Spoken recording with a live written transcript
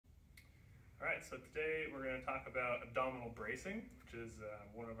Alright, so today we're going to talk about abdominal bracing, which is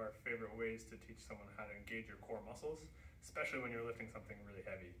one of our favorite ways to teach someone how to engage your core muscles, especially when you're lifting something really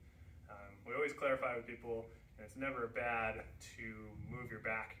heavy. We always clarify with people, it's never bad to move your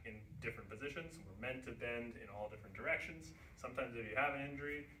back in different positions. We're meant to bend in all different directions. Sometimes if you have an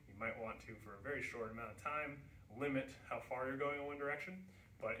injury, you might want to, for a very short amount of time, limit how far you're going in one direction.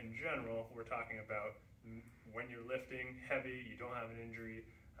 But in general, we're talking about when you're lifting heavy, you don't have an injury,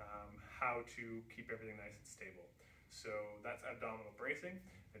 how to keep everything nice and stable. So that's abdominal bracing.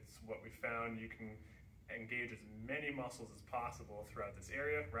 It's what we found you can engage as many muscles as possible throughout this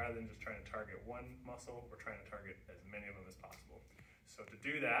area. Rather than just trying to target one muscle, we're trying to target as many of them as possible. So to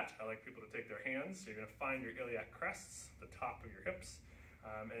do that, I like people to take their hands. So you're going to find your iliac crests, the top of your hips,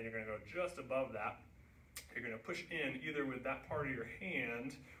 and you're going to go just above that. You're going to push in either with that part of your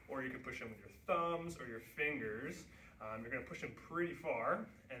hand, or you can push in with your thumbs or your fingers. You're going to push in pretty far,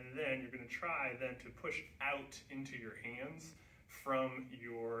 and then you're going to try then to push out into your hands from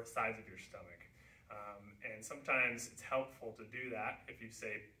your sides of your stomach. And sometimes it's helpful to do that if you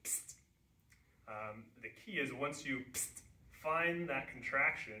say pssst. The key is once you pssst, find that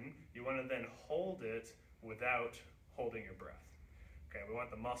contraction, you want to then hold it without holding your breath. Okay, we want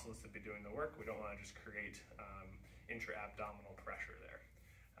the muscles to be doing the work. We don't want to just create intra-abdominal pressure there.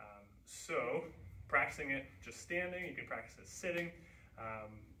 So practicing it just standing, you can practice it sitting,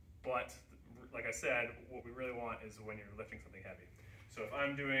 but like I said, what we really want is when you're lifting something heavy. So if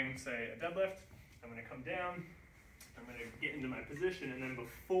I'm doing, say, a deadlift, I'm going to come down, I'm going to get into my position, and then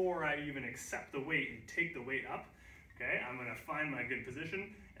before I even accept the weight and take the weight up, okay, I'm going to find my good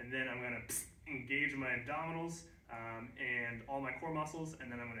position, and then I'm going to engage my abdominals and all my core muscles,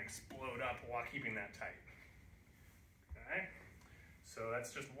 and then I'm going to explode up while keeping that tight. Okay, so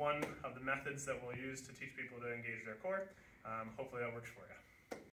that's just one of the methods that we'll use to teach people to engage their core. Hopefully that works for you.